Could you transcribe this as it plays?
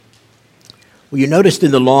Well, you noticed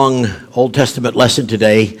in the long Old Testament lesson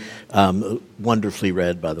today, wonderfully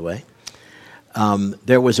read, by the way,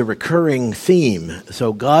 there was a recurring theme.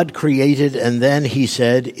 So God created, and then he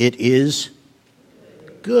said, it is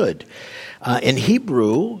good. In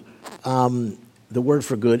Hebrew, the word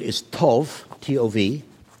for good is tov, T-O-V.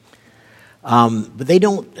 But they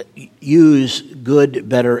don't use good,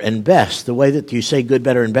 better, and best. The way that you say good,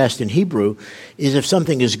 better, and best in Hebrew is if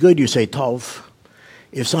something is good, you say tov.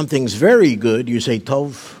 If something's very good, you say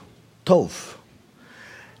tov, tov.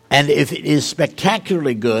 And if it is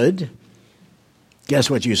spectacularly good, guess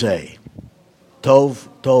what you say? Tov,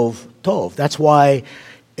 tov, tov. That's why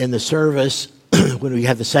in the service, when we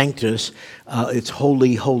have the Sanctus, it's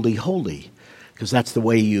holy, holy, holy. Because that's the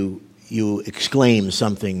way you exclaim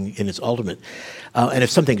something in its ultimate. And if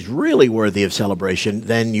something's really worthy of celebration,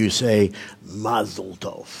 then you say Mazel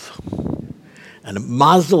Tov. And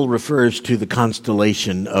Mazel refers to the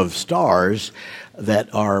constellation of stars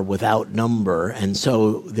that are without number. And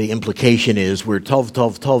so the implication is we're tov,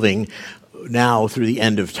 tov, toving now through the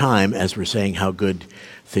end of time as we're saying how good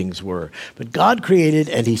things were. But God created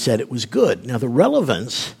and he said it was good. Now the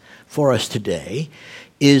relevance for us today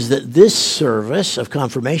is that this service of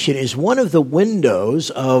confirmation is one of the windows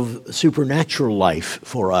of supernatural life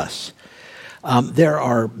for us. There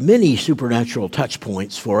are many supernatural touch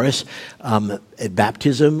points for us at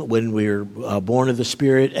baptism, when we're born of the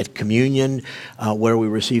Spirit, at communion, where we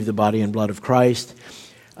receive the body and blood of Christ.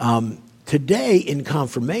 Today, in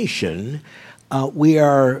confirmation, we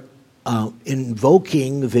are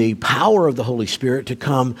invoking the power of the Holy Spirit to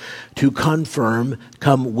come to confirm,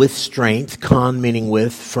 come with strength, con meaning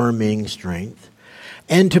with, firm meaning strength,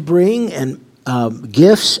 and to bring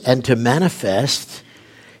gifts and to manifest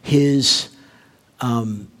His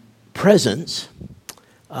presence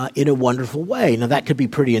in a wonderful way. Now that could be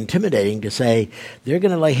pretty intimidating to say, they're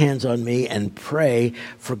going to lay hands on me and pray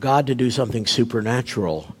for God to do something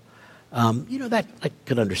supernatural. That I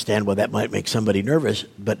could understand why that might make somebody nervous,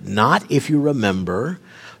 but not if you remember,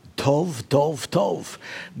 tov, tov, tov.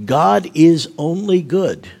 God is only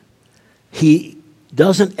good. He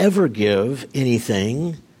doesn't ever give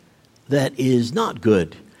anything that is not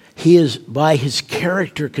good. He is, by his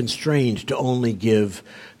character, constrained to only give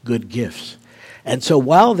good gifts. And so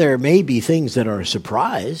while there may be things that are a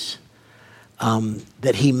surprise,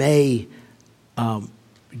 that he may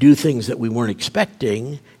do things that we weren't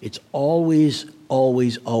expecting, it's always,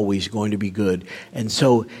 always, always going to be good. And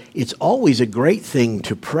so it's always a great thing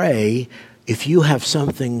to pray, if you have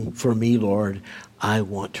something for me, Lord, I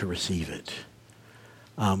want to receive it.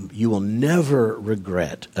 You will never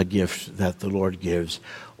regret a gift that the Lord gives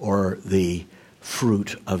or the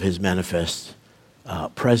fruit of his manifest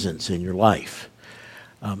presence in your life.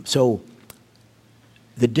 So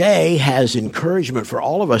the day has encouragement for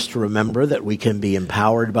all of us to remember that we can be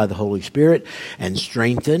empowered by the Holy Spirit and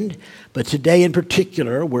strengthened. But today in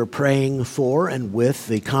particular, we're praying for and with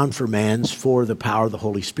the confirmands for the power of the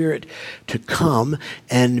Holy Spirit to come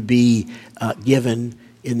and be given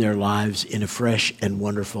in their lives in a fresh and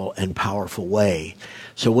wonderful and powerful way.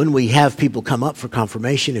 So when we have people come up for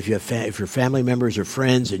confirmation, if you're family members or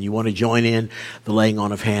friends and you want to join in the laying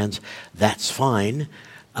on of hands, that's fine.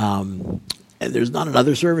 And there's not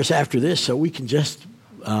another service after this, so we can just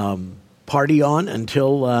party on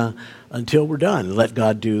until we're done. Let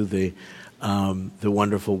God do the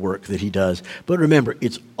wonderful work that he does. But remember,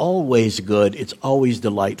 it's always good. It's always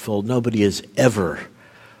delightful. Nobody is ever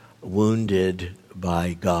wounded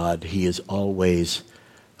by God. He is always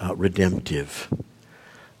redemptive.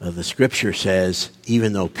 The scripture says,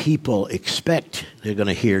 even though people expect they're going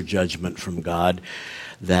to hear judgment from God,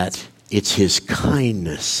 that it's his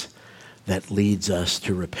kindness that leads us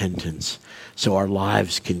to repentance. So our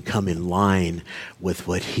lives can come in line with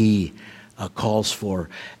what he calls for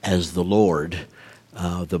as the Lord,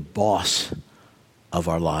 the boss of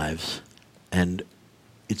our lives. And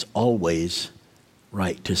it's always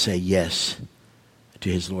right to say yes to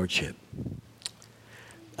his lordship.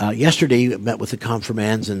 Yesterday, we met with the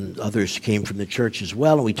confirmands, and others came from the church as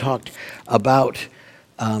well, and we talked about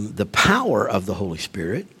the power of the Holy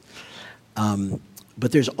Spirit.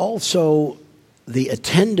 But there's also the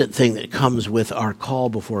attendant thing that comes with our call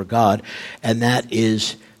before God, and that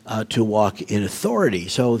is to walk in authority.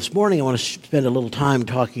 So this morning I want to spend a little time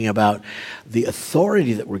talking about the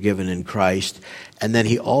authority that we're given in Christ, and then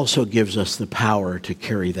he also gives us the power to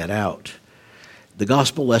carry that out. The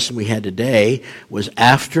gospel lesson we had today was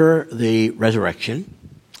after the resurrection,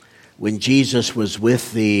 when Jesus was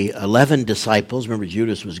with the 11 disciples. Remember,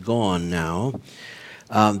 Judas was gone now.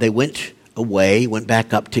 They went away, went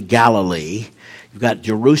back up to Galilee. You've got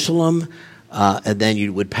Jerusalem and then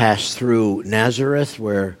you would pass through Nazareth,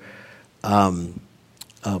 where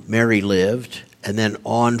Mary lived, and then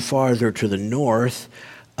on farther to the north,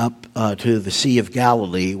 up to the Sea of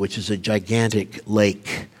Galilee, which is a gigantic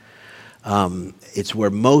lake. It's where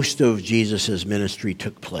most of Jesus' ministry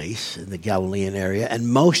took place, in the Galilean area,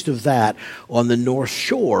 and most of that on the north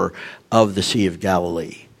shore of the Sea of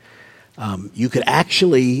Galilee. You could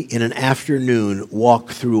actually, in an afternoon,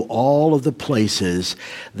 walk through all of the places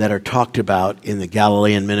that are talked about in the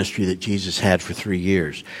Galilean ministry that Jesus had for 3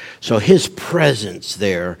 years. So his presence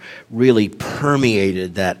there really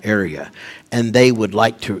permeated that area. And they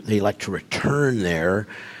like to return there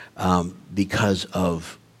because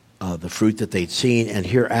of the fruit that they'd seen. And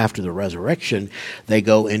here after the resurrection, they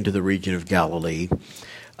go into the region of Galilee,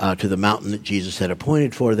 to the mountain that Jesus had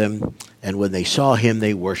appointed for them. And when they saw him,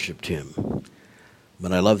 they worshipped him.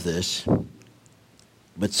 But I love this.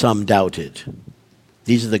 But some doubted.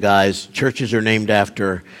 These are the guys churches are named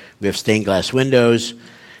after. We have stained glass windows.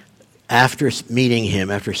 After meeting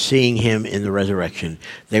him, after seeing him in the resurrection,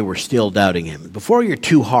 they were still doubting him. Before you're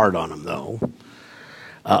too hard on them, though,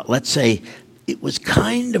 let's say it was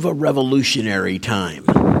kind of a revolutionary time.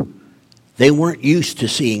 They weren't used to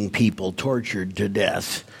seeing people tortured to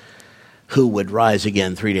death who would rise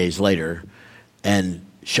again 3 days later and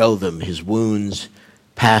show them his wounds,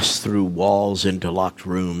 pass through walls into locked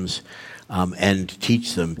rooms, and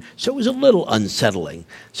teach them. So it was a little unsettling.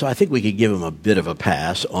 So I think we could give them a bit of a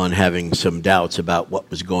pass on having some doubts about what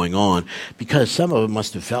was going on, because some of them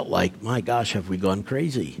must have felt like, my gosh, have we gone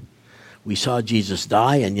crazy? We saw Jesus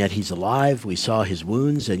die, and yet he's alive. We saw his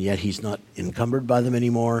wounds, and yet he's not encumbered by them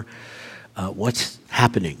anymore. What's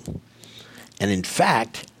happening? And in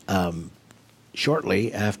fact,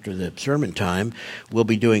 shortly after the sermon time, we'll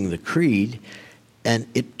be doing the creed, and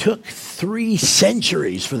it took 3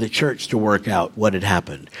 centuries for the church to work out what had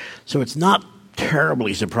happened. So it's not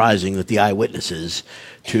terribly surprising that the eyewitnesses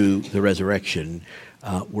to the resurrection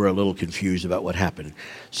were a little confused about what happened.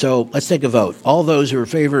 So let's take a vote. All those who are in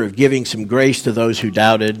favor of giving some grace to those who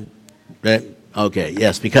doubted? Okay,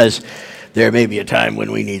 yes, because there may be a time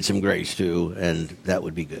when we need some grace too, and that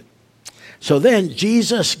would be good. So then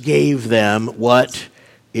Jesus gave them what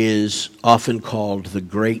is often called the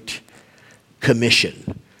Great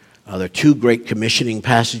Commission. There are 2 great commissioning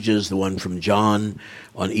passages, the one from John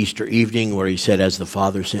on Easter evening where he said, "As the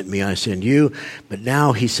Father sent me, I send you." But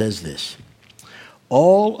now he says this: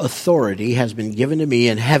 "All authority has been given to me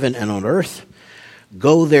in heaven and on earth.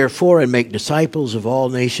 Go therefore and make disciples of all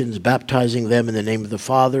nations, baptizing them in the name of the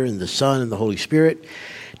Father and the Son and the Holy Spirit,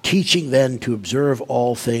 teaching them to observe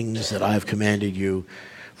all things that I have commanded you.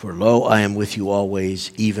 For lo, I am with you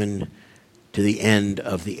always, even to the end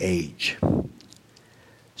of the age."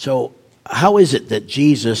 So how is it that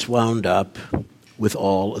Jesus wound up with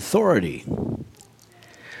all authority?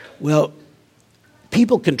 Well,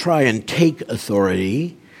 people can try and take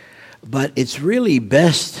authority, but it's really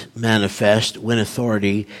best manifest when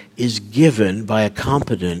authority is given by a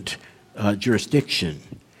competent jurisdiction.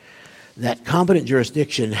 That competent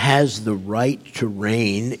jurisdiction has the right to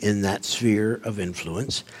reign in that sphere of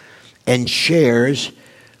influence and shares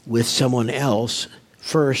with someone else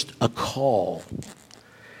first a call.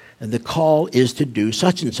 And the call is to do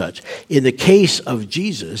such and such. In the case of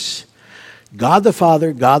Jesus, God the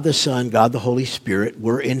Father, God the Son, God the Holy Spirit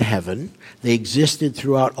were in heaven. They existed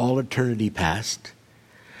throughout all eternity past.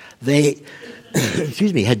 They,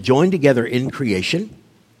 had joined together in creation.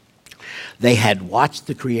 They had watched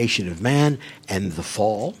the creation of man and the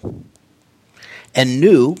fall, and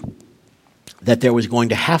knew that there was going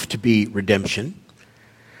to have to be redemption.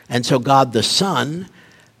 And so God the Son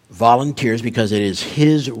volunteers, because it is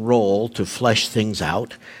his role to flesh things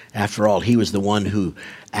out. After all, he was the one who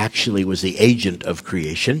actually was the agent of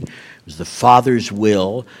creation. It was the Father's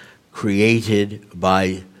will created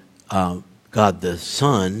by God the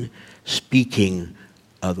Son speaking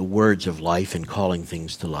the words of life and calling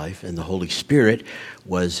things to life. And the Holy Spirit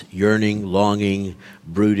was yearning, longing,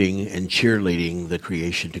 brooding, and cheerleading the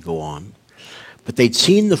creation to go on. But they'd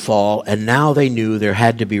seen the fall, and now they knew there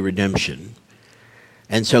had to be redemption.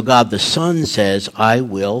 And so God the Son says, "I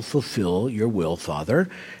will fulfill your will, Father,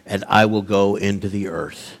 and I will go into the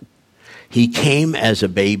earth." He came as a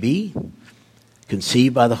baby,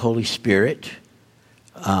 conceived by the Holy Spirit,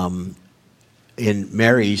 in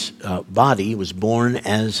Mary's body, was born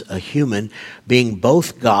as a human, being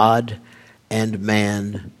both God and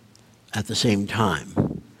man at the same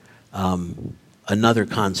time. Another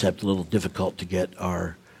concept a little difficult to get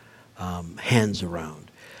our hands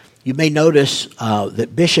around. You may notice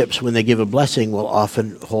that bishops, when they give a blessing, will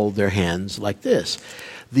often hold their hands like this.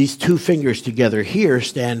 these two fingers together here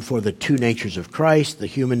stand for the two natures of Christ, the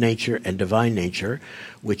human nature and divine nature,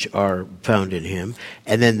 which are found in him.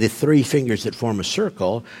 And then the three fingers that form a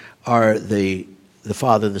circle are the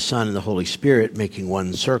Father, the Son, and the Holy Spirit making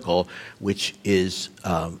one circle, which is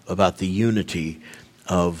about the unity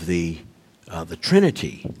of the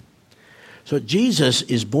Trinity. So Jesus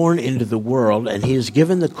is born into the world, and he is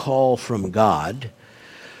given the call from God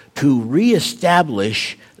to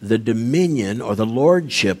reestablish the dominion or the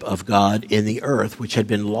lordship of God in the earth, which had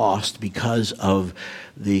been lost because of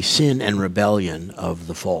the sin and rebellion of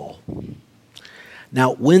the fall.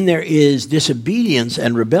 Now, when there is disobedience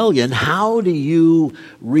and rebellion, how do you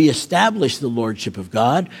reestablish the lordship of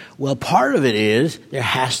God? Well, part of it is there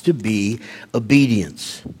has to be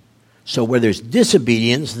obedience. So where there's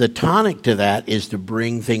disobedience, the tonic to that is to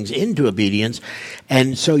bring things into obedience.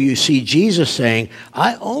 And so you see Jesus saying,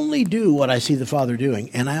 I only do what I see the Father doing,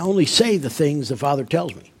 and I only say the things the Father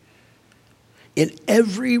tells me. In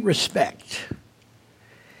every respect,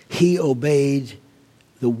 he obeyed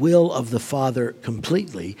the will of the Father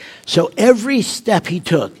completely. So every step he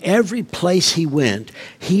took, every place he went,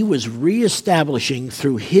 he was reestablishing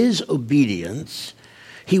through his obedience.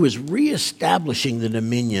 He was reestablishing the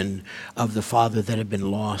dominion of the Father that had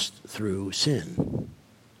been lost through sin.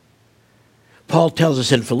 Paul tells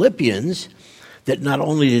us in Philippians that not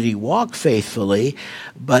only did he walk faithfully,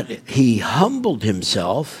 but he humbled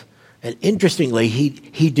himself. And interestingly,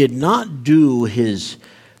 he did not do his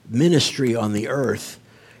ministry on the earth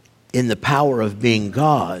in the power of being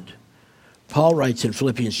God. Paul writes in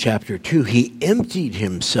Philippians chapter 2, he emptied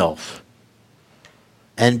himself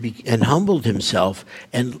and humbled himself,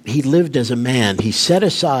 and he lived as a man. He set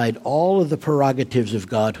aside all of the prerogatives of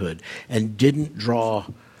godhood and didn't draw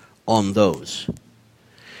on those.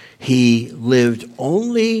 He lived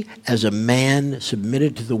only as a man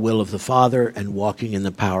submitted to the will of the Father and walking in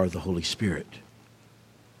the power of the Holy Spirit.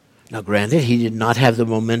 Now, granted, he did not have the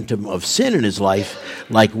momentum of sin in his life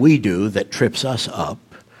like we do that trips us up.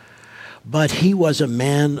 But he was a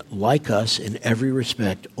man like us in every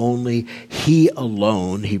respect, only he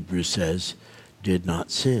alone, Hebrews says, did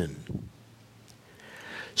not sin.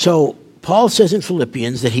 So Paul says in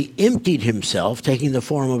Philippians that he emptied himself, taking the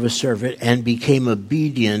form of a servant, and became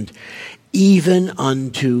obedient even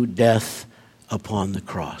unto death upon the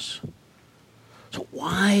cross. So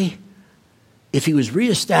why, if he was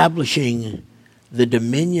reestablishing the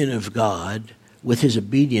dominion of God with his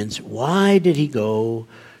obedience, why did he go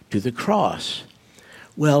to the cross?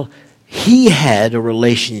 Well, he had a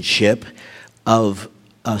relationship of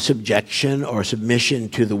subjection or submission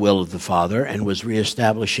to the will of the Father and was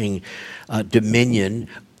reestablishing dominion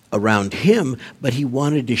around him, but he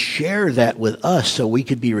wanted to share that with us so we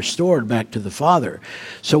could be restored back to the Father.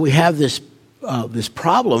 So we have this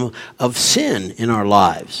problem of sin in our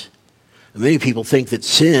lives. Many people think that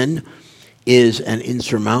sin is an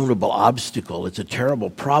insurmountable obstacle. It's a terrible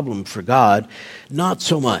problem for God. Not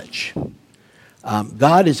so much.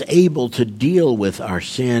 God is able to deal with our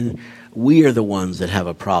sin. We are the ones that have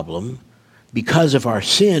a problem. Because of our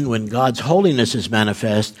sin, when God's holiness is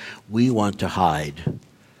manifest, we want to hide.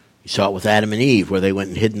 You saw it with Adam and Eve, where they went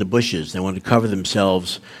and hid in the bushes. They wanted to cover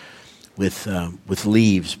themselves with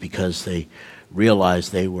leaves because they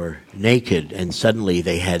realized they were naked, and suddenly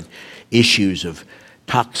they had issues of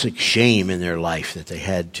toxic shame in their life that they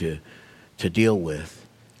had to deal with.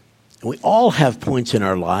 And we all have points in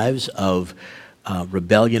our lives of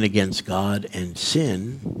rebellion against God and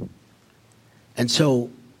sin. And so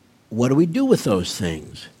what do we do with those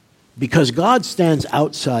things? Because God stands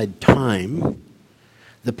outside time,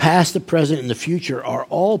 the past, the present, and the future are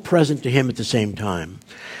all present to him at the same time,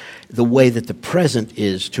 the way that the present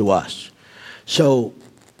is to us. So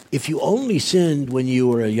if you only sinned when you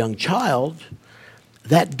were a young child,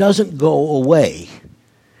 that doesn't go away.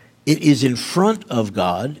 It is in front of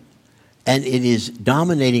God, and it is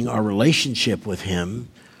dominating our relationship with him,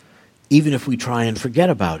 even if we try and forget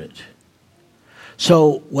about it.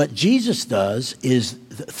 So what Jesus does is,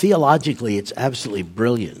 theologically, it's absolutely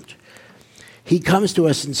brilliant. He comes to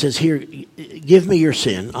us and says, here, give me your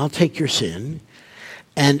sin. I'll take your sin,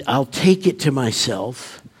 and I'll take it to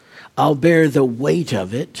myself. I'll bear the weight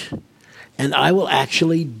of it, and I will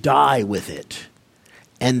actually die with it.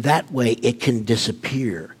 And that way it can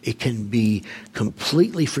disappear. It can be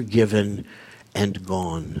completely forgiven and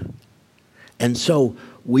gone. And so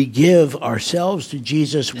we give ourselves to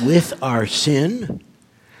Jesus with our sin,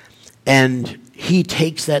 and he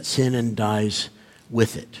takes that sin and dies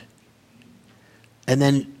with it. And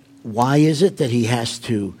then why is it that he has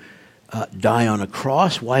to die on a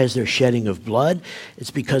cross? Why is there shedding of blood?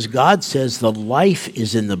 It's because God says the life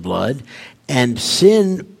is in the blood, and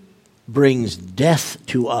sin brings death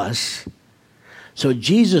to us. So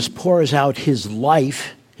Jesus pours out his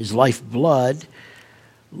life blood.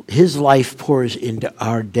 His life pours into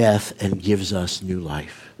our death and gives us new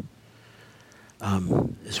life.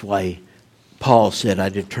 That's why Paul said, I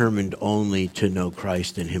determined only to know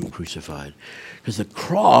Christ and him crucified. Because the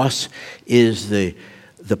cross is the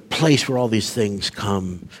place where all these things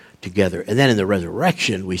come together. And then in the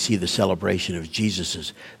resurrection, we see the celebration of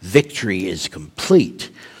Jesus' victory is complete.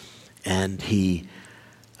 And he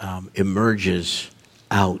emerges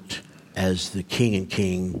out as the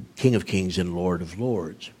King of Kings and Lord of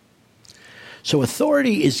Lords. So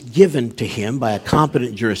authority is given to him by a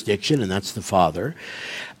competent jurisdiction, and that's the Father.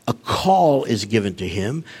 A call is given to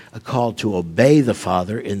him, a call to obey the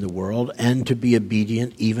Father in the world and to be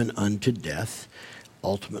obedient even unto death,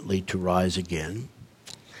 ultimately to rise again.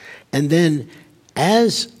 And then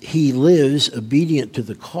as he lives obedient to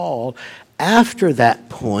the call, after that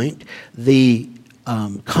point, the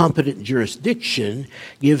competent jurisdiction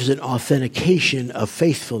gives an authentication of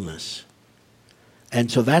faithfulness. And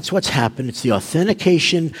so that's what's happened. It's the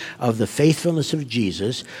authentication of the faithfulness of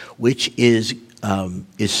Jesus, which is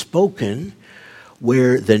spoken,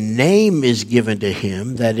 where the name is given to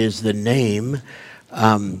him, that is the name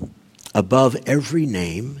above every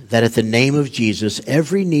name, that at the name of Jesus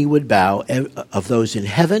every knee would bow, of those in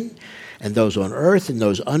heaven and those on earth and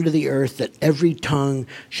those under the earth, that every tongue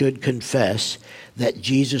should confess that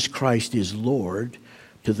Jesus Christ is Lord,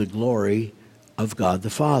 to the glory of God the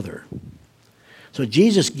Father. So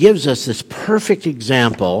Jesus gives us this perfect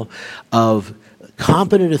example of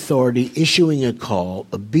competent authority issuing a call,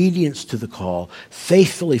 obedience to the call,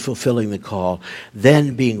 faithfully fulfilling the call,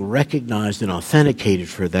 then being recognized and authenticated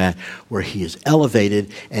for that, where he is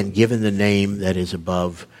elevated and given the name that is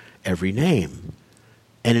above every name.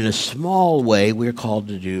 And in a small way, we're called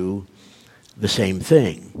to do the same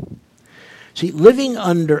thing. See, living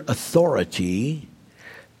under authority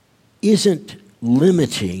isn't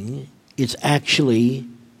limiting, it's actually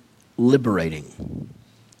liberating.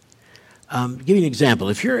 Give you an example.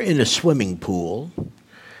 If you're in a swimming pool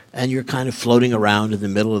and you're kind of floating around in the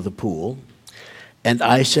middle of the pool, and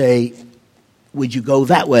I say, would you go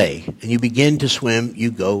that way? And you begin to swim,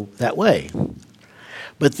 you go that way.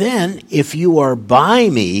 But then, if you are by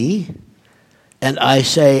me, and I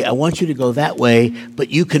say, I want you to go that way, but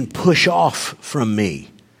you can push off from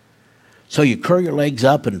me. So you curl your legs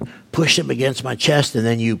up and push them against my chest, and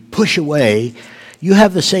then you push away. You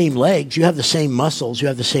have the same legs, you have the same muscles, you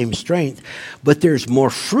have the same strength, but there's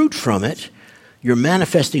more fruit from it. You're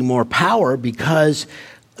manifesting more power because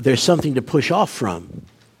there's something to push off from.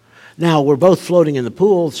 Now, we're both floating in the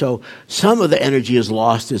pool, so some of the energy is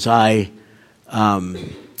lost as I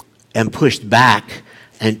am pushed back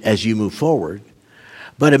and as you move forward.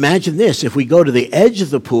 But imagine this, if we go to the edge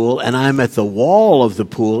of the pool and I'm at the wall of the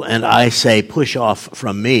pool and I say, push off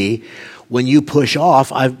from me, when you push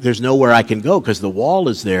off, there's nowhere I can go because the wall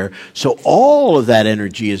is there. So all of that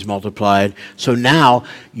energy is multiplied. So now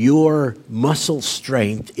your muscle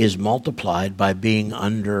strength is multiplied by being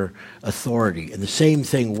under authority. And the same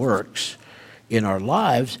thing works in our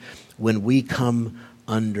lives when we come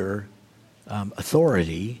under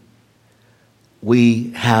authority.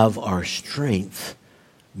 We have our strength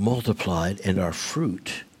multiplied and our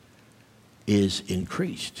fruit is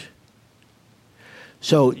increased.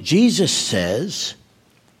 So Jesus says,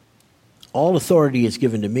 all authority is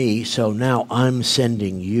given to me, so now I'm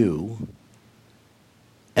sending you.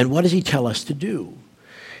 And what does he tell us to do?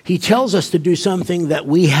 He tells us to do something that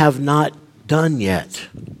we have not done yet.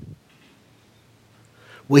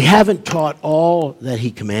 We haven't taught all that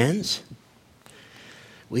he commands.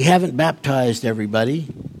 We haven't baptized everybody.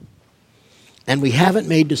 And we haven't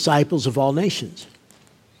made disciples of all nations.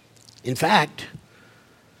 In fact,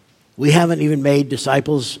 we haven't even made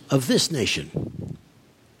disciples of this nation.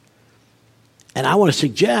 And I want to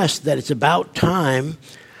suggest that it's about time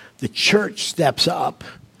the church steps up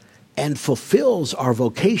and fulfills our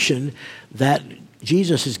vocation that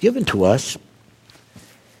Jesus has given to us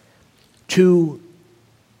to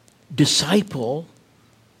disciple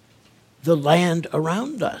the land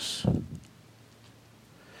around us.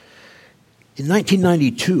 In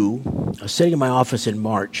 1992, I was sitting in my office in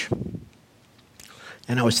March,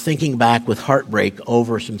 and I was thinking back with heartbreak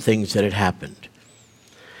over some things that had happened.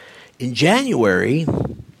 In January,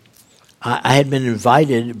 I had been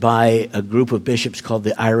invited by a group of bishops called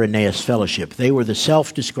the Irenaeus Fellowship. They were the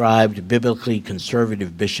self-described biblically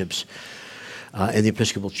conservative bishops in the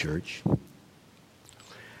Episcopal Church.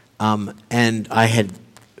 And I had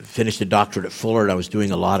finished a doctorate at Fuller, and I was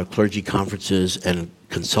doing a lot of clergy conferences and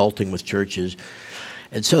consulting with churches.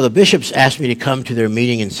 And so the bishops asked me to come to their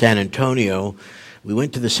meeting in San Antonio. We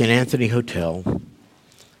went to the St. Anthony Hotel,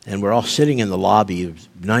 and we're all sitting in the lobby.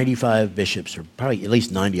 95 bishops, or probably at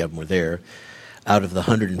least 90 of them were there. Out of the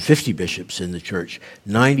 150 bishops in the church,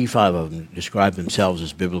 95 of them described themselves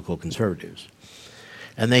as biblical conservatives.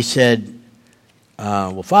 And they said,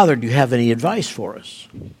 well, Father, do you have any advice for us?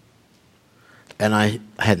 And I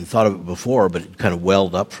hadn't thought of it before, but it kind of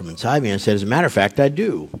welled up from inside me. I said, as a matter of fact, I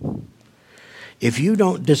do. If you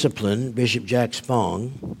don't discipline Bishop Jack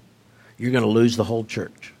Spong, you're going to lose the whole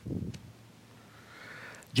church.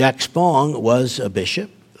 Jack Spong was a bishop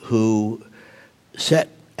who set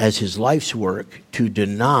as his life's work to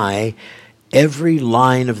deny every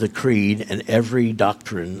line of the creed and every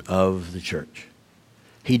doctrine of the church.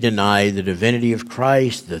 He denied the divinity of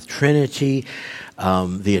Christ, the Trinity,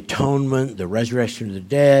 the atonement, the resurrection of the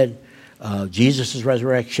dead, Jesus'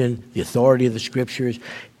 resurrection, the authority of the Scriptures.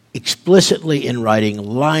 Explicitly in writing,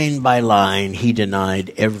 line by line, he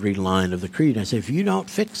denied every line of the creed. And I said, if you don't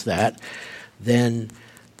fix that, then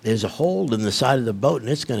there's a hole in the side of the boat and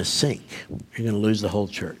it's going to sink. You're going to lose the whole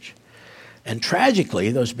church. And tragically,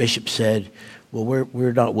 those bishops said, well,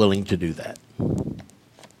 we're not willing to do that.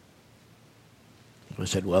 I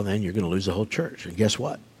said, well, then you're going to lose the whole church. And guess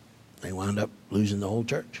what? They wound up losing the whole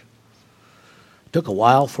church. It took a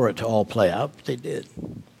while for it to all play out, but they did.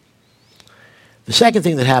 The second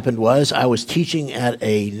thing that happened was I was teaching at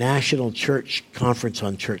a national church conference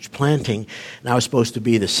on church planting, and I was supposed to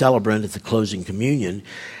be the celebrant at the closing communion.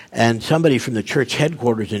 And somebody from the church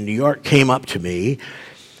headquarters in New York came up to me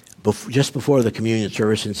just before the communion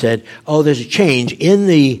service and said, oh, there's a change. In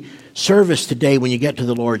the service today, when you get to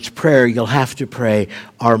the Lord's Prayer, you'll have to pray,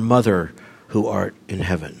 Our Mother who art in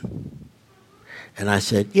heaven. And I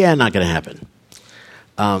said, yeah, not going to happen.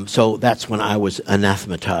 So that's when I was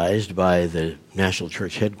anathematized by the National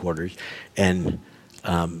Church headquarters and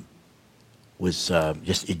was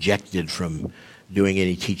just ejected from doing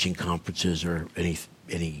any teaching conferences or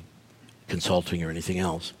any consulting or anything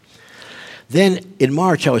else. Then in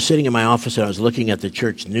March, I was sitting in my office and I was looking at the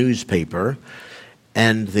church newspaper,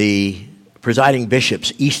 and the presiding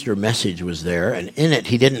bishop's Easter message was there, and in it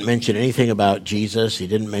he didn't mention anything about Jesus. He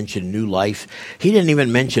didn't mention new life. He didn't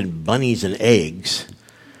even mention bunnies and eggs.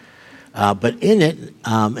 But in it,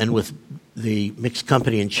 and with the Mixed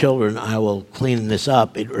Company and Children, I will clean this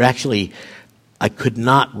up. I could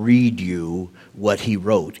not read you what he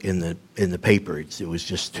wrote in the paper. It was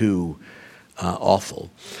just too awful.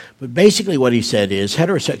 But basically what he said is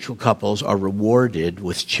heterosexual couples are rewarded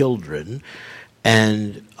with children,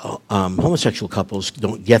 and homosexual couples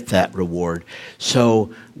don't get that reward.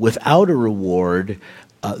 So without a reward,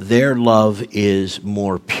 their love is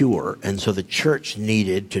more pure. And so the church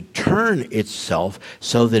needed to turn itself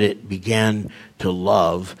so that it began to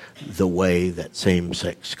love the way that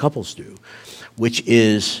same-sex couples do, which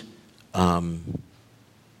is a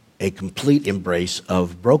complete embrace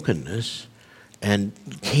of brokenness and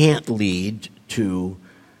can't lead to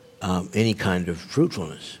any kind of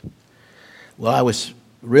fruitfulness. Well, I was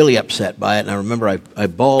really upset by it, and I remember I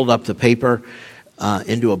balled up the paper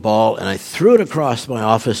into a ball, and I threw it across my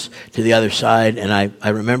office to the other side, and I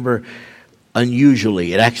remember,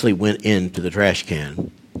 unusually, it actually went into the trash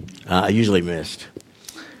can. I usually missed.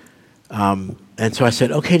 And so I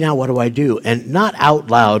said, okay, now what do I do? And not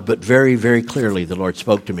out loud, but very, very clearly, the Lord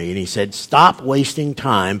spoke to me, and he said, stop wasting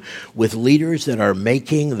time with leaders that are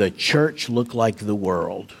making the church look like the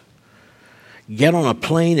world. Get on a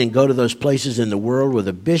plane and go to those places in the world where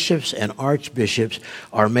the bishops and archbishops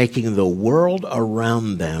are making the world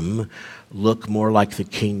around them look more like the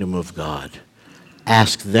kingdom of God.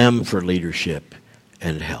 Ask them for leadership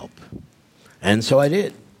and help. And so I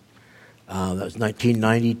did. That was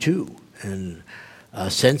 1992. And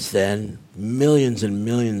since then, millions and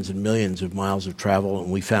millions and millions of miles of travel, and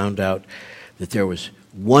we found out that there was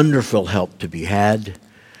wonderful help to be had.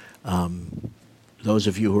 Those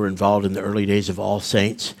of you who were involved in the early days of All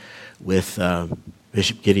Saints with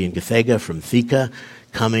Bishop Gideon Gathega from Thika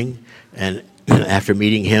coming, and after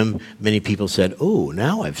meeting him, many people said, oh,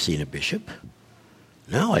 now I've seen a bishop.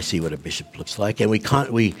 Now I see what a bishop looks like. And we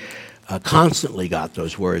constantly got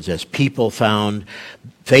those words as people found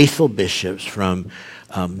faithful bishops from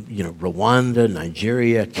Rwanda,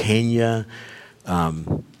 Nigeria, Kenya,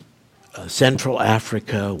 Central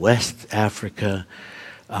Africa, West Africa.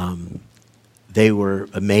 They were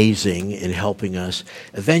amazing in helping us.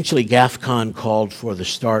 Eventually, GAFCON called for the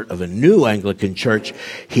start of a new Anglican church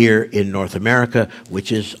here in North America,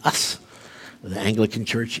 which is us, the Anglican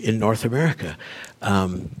Church in North America.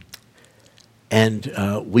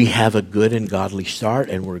 And we have a good and godly start,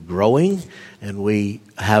 and we're growing, and we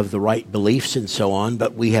have the right beliefs and so on,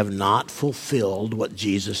 but we have not fulfilled what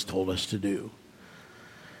Jesus told us to do.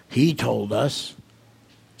 He told us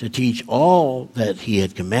to teach all that he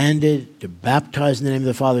had commanded, to baptize in the name of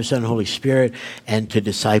the Father, Son, and Holy Spirit, and to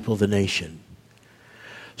disciple the nation.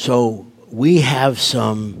 So we have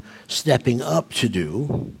some stepping up to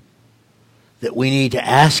do that we need to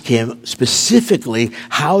ask him specifically,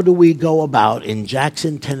 how do we go about in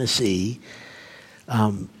Jackson, Tennessee,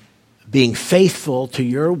 being faithful to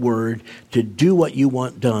your word to do what you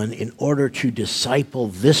want done in order to disciple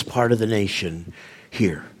this part of the nation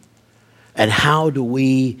here? And how do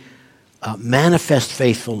we manifest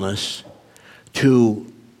faithfulness to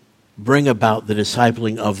bring about the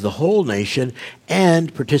discipling of the whole nation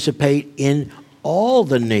and participate in all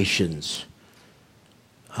the nations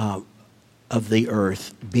of the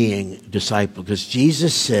earth being discipled? Because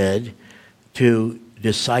Jesus said to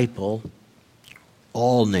disciple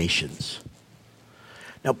all nations.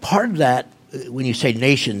 Now, part of that, when you say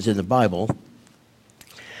nations in the Bible,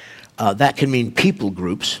 that can mean people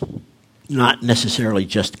groups, not necessarily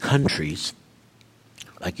just countries.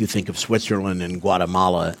 Like you think of Switzerland and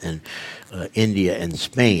Guatemala and India and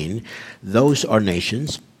Spain. Those are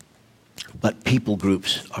nations, but people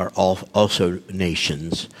groups are also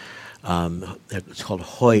nations. It's called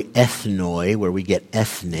hoi ethnoi, where we get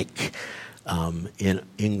ethnic in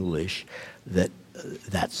English.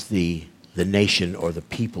 That's the nation or the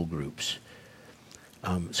people groups.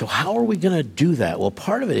 So how are we going to do that? Well,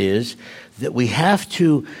 part of it is that we have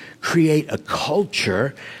to create a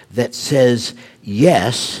culture that says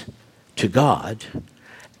yes to God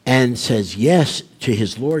and says yes to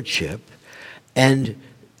his lordship. And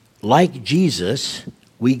like Jesus,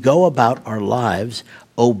 we go about our lives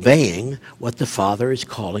obeying what the Father is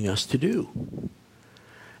calling us to do.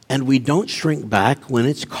 And we don't shrink back when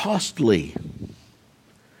it's costly.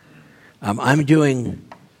 I'm doing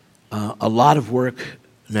a lot of work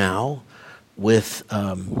now with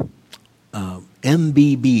MBBs.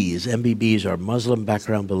 MBBs are Muslim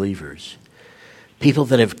background believers. People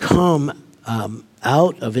that have come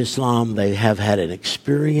out of Islam. They have had an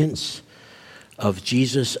experience of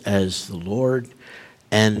Jesus as the Lord,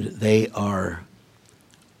 and they are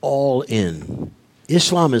all in.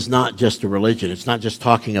 Islam is not just a religion. It's not just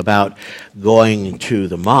talking about going to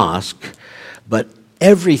the mosque, but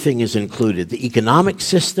everything is included. The economic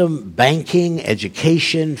system, banking,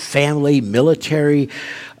 education, family, military,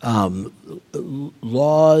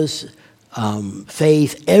 laws,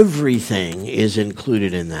 faith, everything is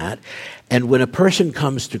included in that. And when a person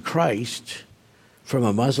comes to Christ from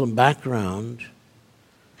a Muslim background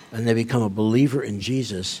and they become a believer in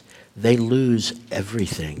Jesus, they lose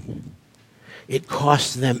everything. It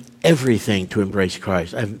costs them everything to embrace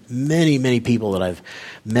Christ. I have many, many people that I've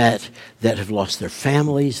met that have lost their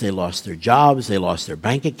families, they lost their jobs, they lost their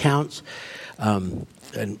bank accounts.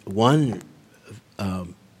 And one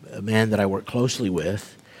a man that I work closely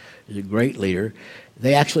with is a great leader.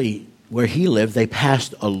 They actually, where he lived, they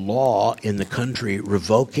passed a law in the country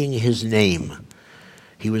revoking his name.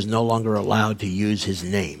 He was no longer allowed to use his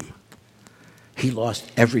name. He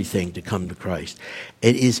lost everything to come to Christ.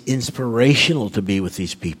 It is inspirational to be with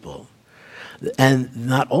these people. And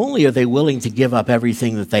not only are they willing to give up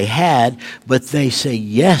everything that they had, but they say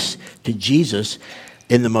yes to Jesus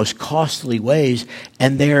in the most costly ways,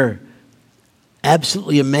 and they're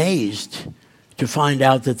absolutely amazed to find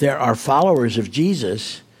out that there are followers of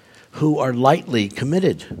Jesus who are lightly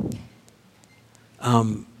committed.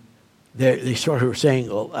 They sort of saying,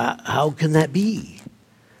 well, how can that be?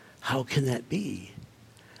 How can that be?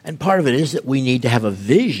 And part of it is that we need to have a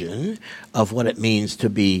vision of what it means to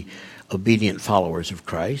be obedient followers of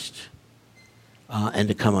Christ and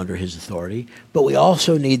to come under his authority. But we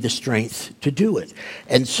also need the strength to do it.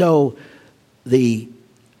 And so the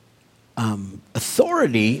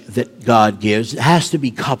authority that God gives has to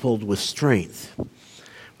be coupled with strength.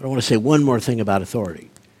 But I want to say one more thing about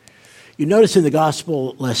authority. You notice in the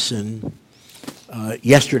gospel lesson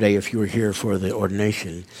yesterday, if you were here for the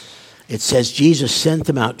ordination, it says Jesus sent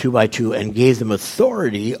them out 2 by 2 and gave them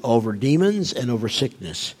authority over demons and over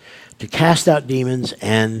sickness, to cast out demons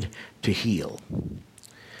and to heal.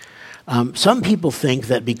 Some people think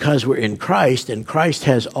that because we're in Christ and Christ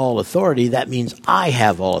has all authority, that means I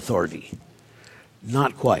have all authority.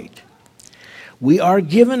 Not quite. We are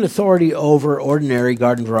given authority over ordinary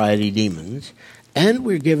garden variety demons, and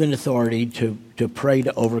we're given authority to pray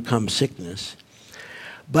to overcome sickness.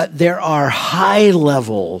 But there are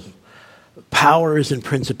high-level powers and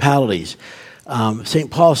principalities. St.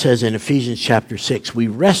 Paul says in Ephesians chapter 6, we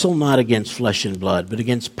wrestle not against flesh and blood, but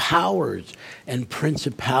against powers and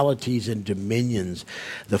principalities and dominions,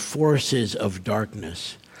 the forces of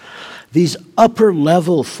darkness. These upper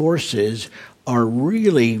level forces are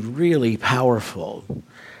really, really powerful.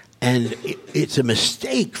 And it's a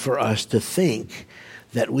mistake for us to think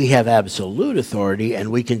that we have absolute authority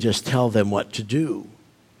and we can just tell them what to do.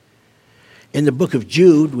 In the book of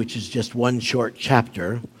Jude, which is just one short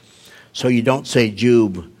chapter, so you don't say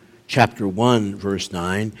Jude chapter 1, verse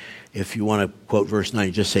 9. If you want to quote verse 9,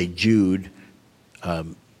 you just say Jude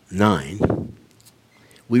 9.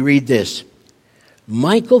 We read this.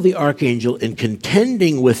 Michael the archangel, in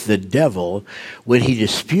contending with the devil when he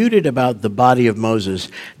disputed about the body of Moses,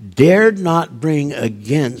 dared not bring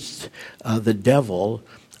against the devil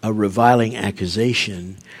a reviling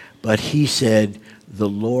accusation, but he said, "The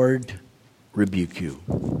Lord rebuke you."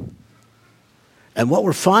 And what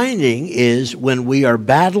we're finding is when we are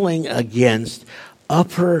battling against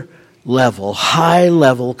upper level, high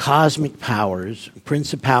level cosmic powers,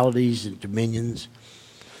 principalities and dominions,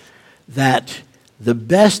 that the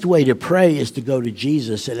best way to pray is to go to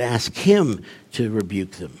Jesus and ask him to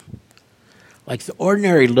rebuke them. Like the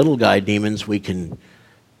ordinary little guy demons, we can,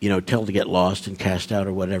 tell to get lost and cast out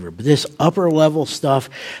or whatever. But this upper level stuff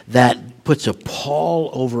that puts a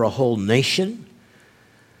pall over a whole nation,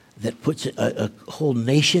 that puts a whole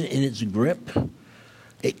nation in its grip.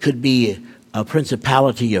 It could be a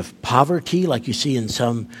principality of poverty, like you see in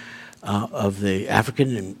some of the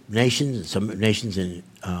African nations and some nations in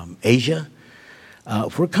Asia.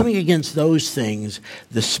 If we're coming against those things,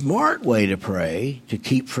 the smart way to pray, to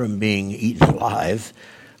keep from being eaten alive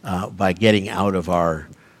by getting out of our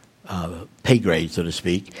pay grade, so to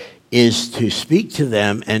speak, is to speak to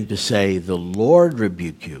them and to say, "The Lord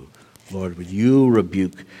rebuke you." Lord, would you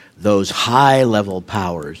rebuke those high-level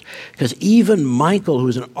powers? Because even Michael,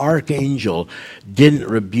 who's an archangel, didn't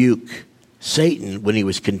rebuke Satan when he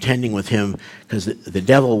was contending with him because the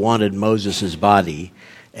devil wanted Moses' body.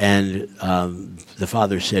 And the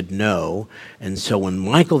Father said no. And so when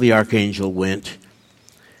Michael the archangel went,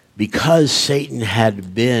 because Satan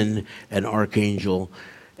had been an archangel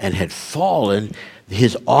and had fallen,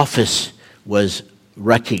 his office was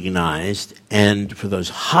recognized. And for those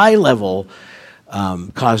high-level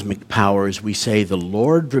cosmic powers, we say, "The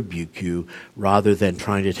Lord rebuke you," rather than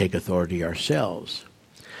trying to take authority ourselves.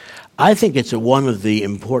 I think it's one of the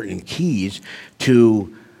important keys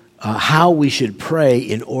to how we should pray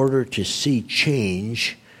in order to see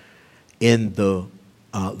change in the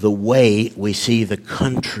way we see the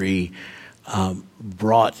country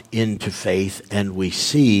brought into faith, and we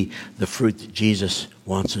see the fruit that Jesus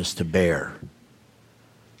wants us to bear.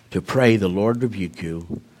 To pray, "The Lord rebuke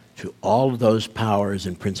you," to all of those powers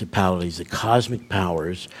and principalities, the cosmic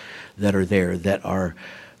powers that are there, that are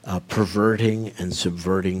perverting and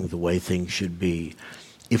subverting the way things should be.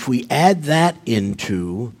 If we add that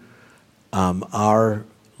into our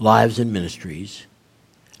lives and ministries,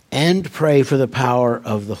 and pray for the power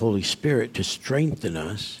of the Holy Spirit to strengthen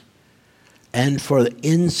us, and for the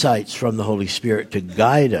insights from the Holy Spirit to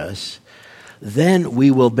guide us, then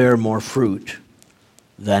we will bear more fruit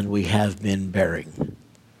than we have been bearing.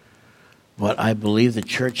 But I believe the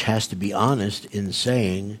church has to be honest in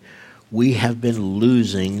saying we have been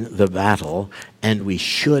losing the battle and we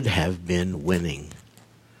should have been winning.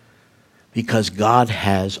 Because God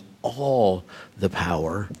has all the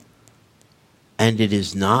power, and it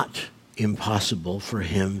is not impossible for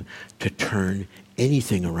him to turn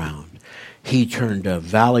anything around. He turned a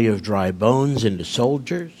valley of dry bones into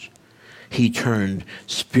soldiers. He turned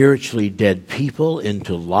spiritually dead people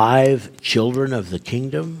into live children of the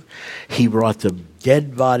kingdom. He brought the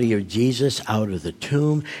dead body of Jesus out of the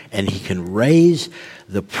tomb, and he can raise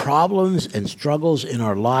the problems and struggles in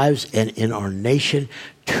our lives and in our nation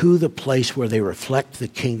to the place where they reflect the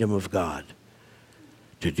kingdom of God.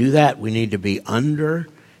 To do that, we need to be under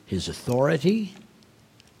his authority,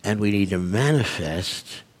 and we need to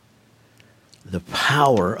manifest the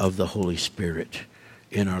power of the Holy Spirit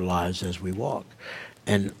in our lives as we walk.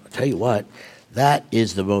 And I'll tell you what, that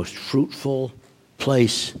is the most fruitful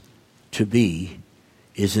place to be,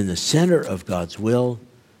 is in the center of God's will,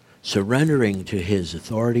 surrendering to his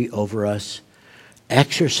authority over us,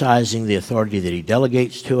 exercising the authority that he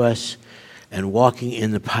delegates to us, and walking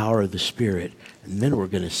in the power of the Spirit. And then we're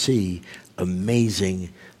going to see amazing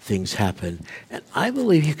things happen. And I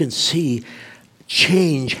believe you can see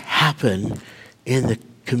change happen in the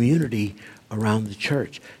community around the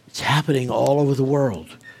church. It's happening all over the world,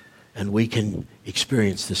 and we can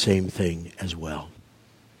experience the same thing as well.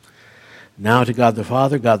 Now to God the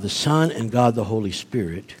Father, God the Son, and God the Holy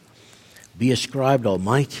Spirit be ascribed all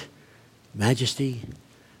might, majesty,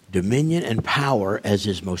 dominion, and power as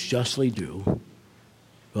is most justly due,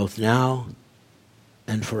 both now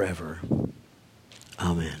and forever.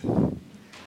 Amen.